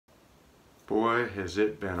Boy, has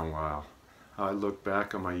it been a while. I look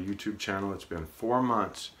back on my YouTube channel, it's been 4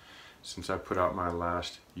 months since I put out my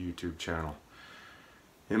last YouTube channel.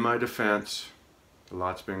 In my defense, a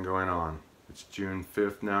lot's been going on. It's June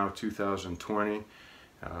 5th now, 2020.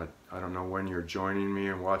 I don't know when you're joining me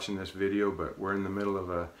and watching this video, but we're in the middle of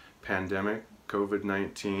a pandemic,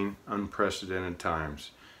 COVID-19, unprecedented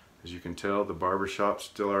times. As you can tell, the barbershops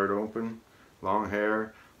still aren't open, long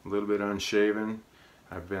hair, a little bit unshaven.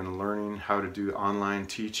 I've been learning how to do online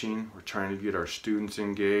teaching. We're trying to get our students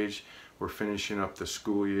engaged. We're finishing up the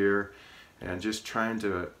school year and just trying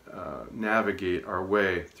to navigate our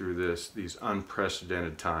way through these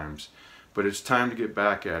unprecedented times. But it's time to get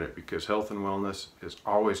back at it because health and wellness is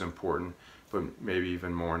always important, but maybe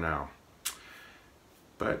even more now.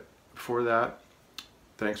 But before that,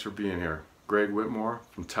 thanks for being here. Greg Whitmore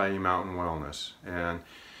from Tiny Mountain Wellness. And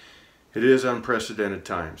it is unprecedented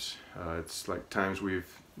times. It's like times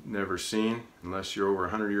we've never seen, unless you're over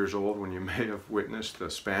 100 years old when you may have witnessed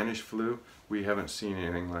the Spanish flu. We haven't seen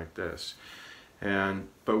anything like this.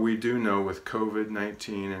 But we do know with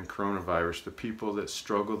COVID-19 and coronavirus, the people that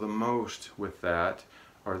struggle the most with that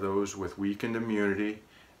are those with weakened immunity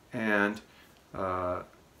and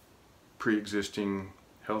pre-existing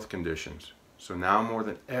health conditions. So now more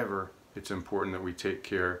than ever, it's important that we take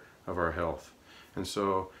care of our health. And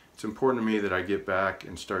so it's important to me that I get back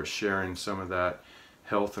and start sharing some of that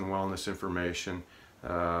health and wellness information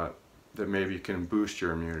that maybe can boost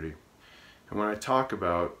your immunity. And when I talk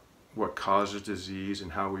about what causes disease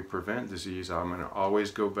and how we prevent disease, I'm going to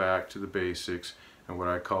always go back to the basics and what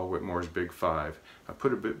I call Whitmore's Big Five. I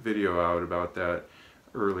put a video out about that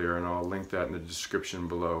earlier, and I'll link that in the description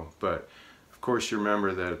below. But of course you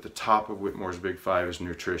remember that at the top of Whitmore's Big Five is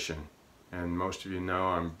nutrition. And most of you know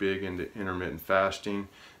I'm big into intermittent fasting.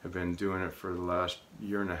 I've been doing it for the last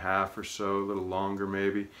year and a half or so, a little longer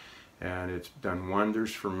maybe. And it's done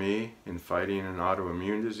wonders for me in fighting an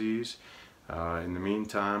autoimmune disease. In the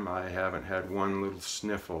meantime, I haven't had one little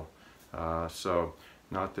sniffle. So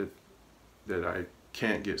not that I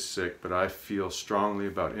can't get sick, but I feel strongly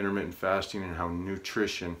about intermittent fasting and how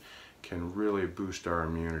nutrition can really boost our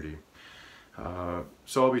immunity.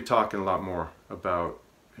 So I'll be talking a lot more about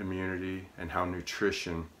immunity and how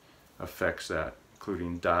nutrition affects that,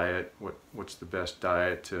 including diet, what's the best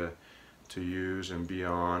diet to use and be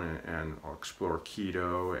on, and I'll explore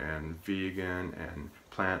keto and vegan and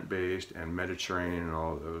plant-based and Mediterranean and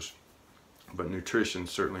all of those. But nutrition is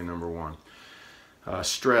certainly number one.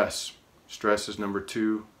 Stress is number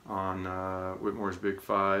two on Whitmore's Big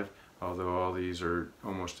Five, although all these are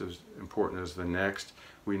almost as important as the next.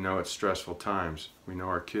 We know it's stressful times. We know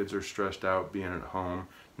our kids are stressed out being at home,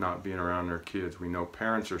 not being around their kids. We know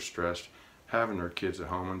parents are stressed having their kids at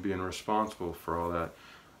home and being responsible for all that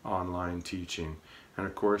online teaching. And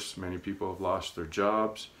of course, many people have lost their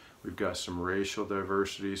jobs. We've got some racial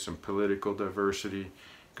diversity, some political diversity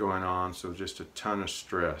going on, so just a ton of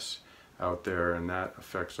stress out there, and that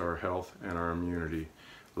affects our health and our immunity.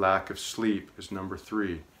 Lack of sleep is number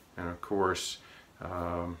three, and of course,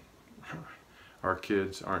 our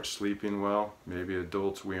kids aren't sleeping well. Maybe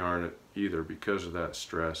adults, we aren't either because of that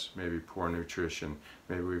stress, maybe poor nutrition,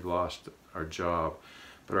 maybe we've lost our job.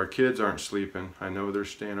 But our kids aren't sleeping. I know they're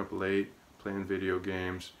staying up late, playing video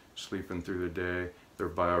games, sleeping through the day. Their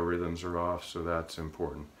biorhythms are off, so that's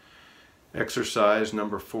important. Exercise,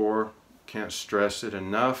 number four, can't stress it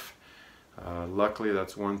enough. Luckily,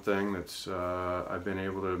 that's one thing that's I've been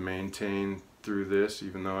able to maintain through this.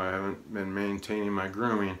 Even though I haven't been maintaining my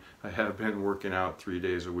grooming, I have been working out 3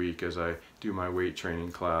 days a week as I do my weight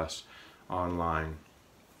training class online.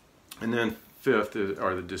 And then fifth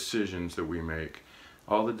are the decisions that we make.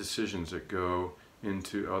 All the decisions that go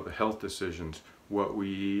into all the health decisions, what we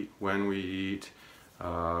eat, when we eat,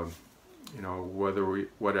 you know,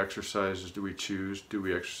 what exercises do we choose, do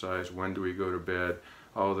we exercise, when do we go to bed.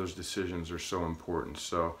 All those decisions are so important.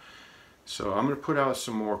 So I'm going to put out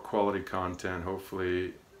some more quality content,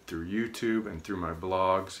 hopefully through YouTube and through my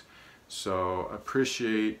blogs. So I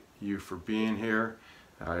appreciate you for being here.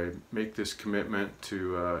 I make this commitment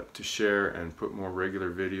to share and put more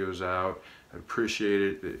regular videos out. I appreciate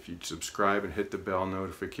it if you'd subscribe and hit the bell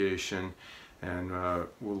notification, and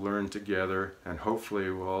we'll learn together, and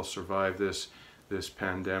hopefully we'll all survive this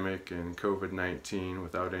pandemic and COVID-19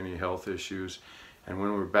 without any health issues. And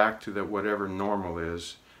when we're back to that whatever normal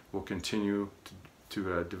is, we'll continue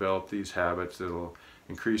to develop these habits that'll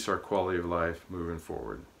increase our quality of life moving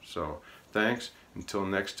forward. So thanks. Until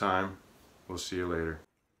next time, we'll see you later.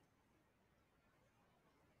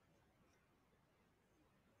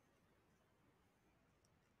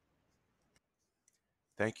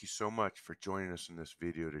 Thank you so much for joining us in this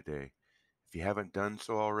video today. If you haven't done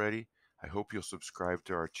so already, I hope you'll subscribe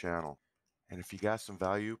to our channel. And if you got some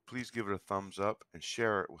value, please give it a thumbs up and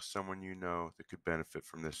share it with someone you know that could benefit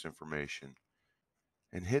from this information.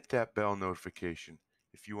 And hit that bell notification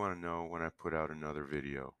if you want to know when I put out another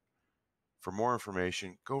video. For more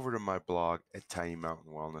information, go over to my blog at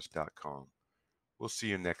tinymountainwellness.com. We'll see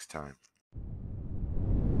you next time.